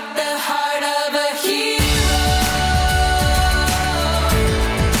 I've got the